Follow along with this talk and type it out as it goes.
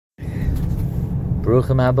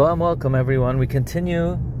Baruchim haba, welcome everyone. We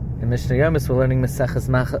continue in Mishnah Yomis. We're learning Maseches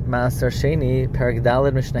Ma'aser Sheni, Perek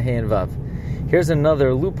Daled, Mishnah Hey and Vav. Here's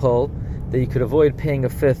another loophole that you could avoid paying a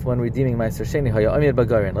fifth when redeeming Ma'aser Sheni. Haya Amir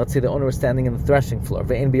Bagarin. Let's say the owner was standing in the threshing floor.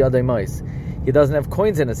 Ve'en biyadei mois. He doesn't have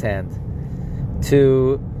coins in his hand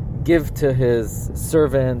to give to his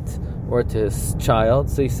servant or to his child.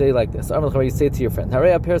 So you say like this. You say to your friend, the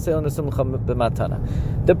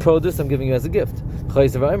produce I'm giving you as a gift. He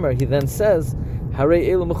then says, I'm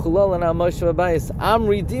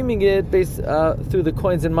redeeming it through the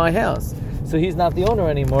coins in my house. So he's not the owner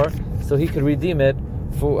anymore, so he could redeem it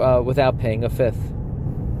for without paying a fifth.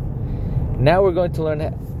 Now we're going to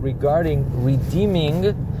learn regarding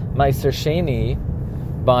redeeming Ma'aser Sheni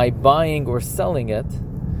by buying or selling it,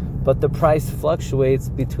 but the price fluctuates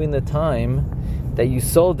between the time that you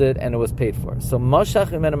sold it and it was paid for. So Mashach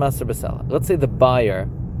Imena Maser B'Sela. Let's say the buyer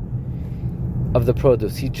of the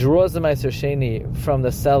produce, he draws the Ma'aser Sheni from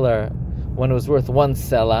the seller when it was worth one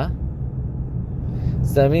sela.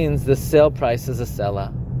 So that means the sale price is a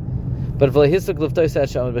sela. But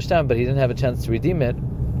he didn't have a chance to redeem it.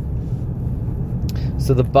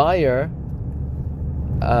 So the buyer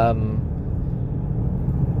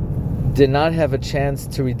did not have a chance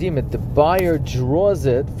to redeem it. The buyer draws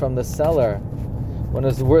it from the seller when it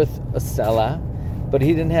was worth a sela, but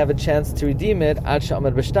he didn't have a chance to redeem it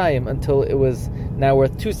until it was now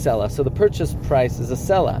worth two sela. So the purchase price is a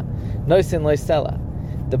sela. Noisin loy sela.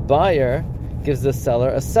 The buyer gives the seller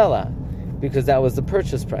a sela because that was the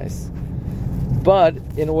purchase price. But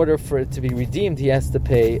in order for it to be redeemed, he has to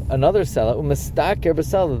pay another sela. Umastaker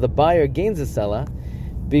b'sela. The buyer gains a sela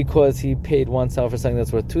because he paid one sela for something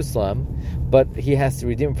that's worth two slam, but he has to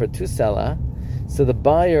redeem for two sela. So the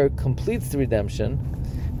buyer completes the redemption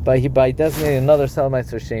by designating another sela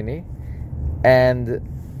Ma'aser Sheni, and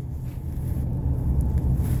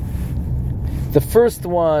the first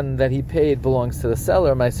one that he paid belongs to the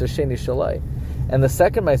seller, Ma'aser Sheni Shalai, and the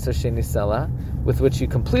second Ma'aser Sheni sela, with which he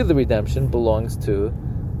completed the redemption, belongs to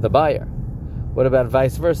the buyer. What about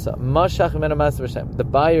vice versa? The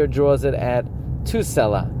buyer draws it at two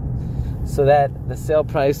sela, so that the sale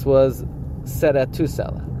price was set at two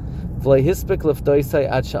sela. But he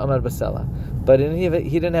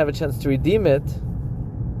didn't have a chance to redeem it,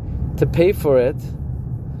 to pay for it,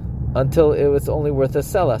 until it was only worth a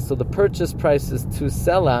sela. So the purchase price is two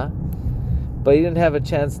sela, but he didn't have a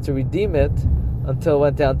chance to redeem it until it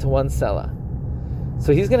went down to one sela.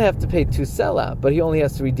 So he's going to have to pay two sela, but he only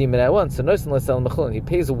has to redeem it at once. So he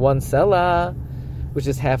pays one sela, which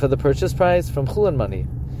is half of the purchase price, from chulin money,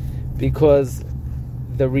 because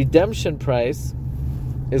the redemption price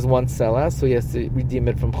is one sela, so he has to redeem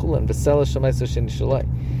it from chulin.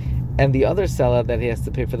 And the other sela that he has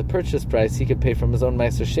to pay for the purchase price, he could pay from his own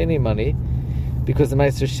Ma'aser Sheni money, because the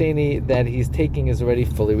Ma'aser Sheni that he's taking is already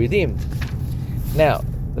fully redeemed. Now,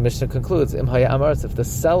 the Mishnah concludes, if the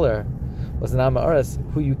seller was an Amaras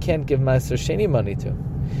who you can't give Ma'aser Sheni money to,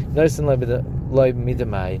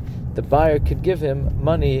 the buyer could give him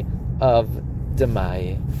money of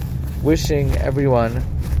demai. Wishing everyone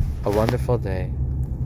a wonderful day.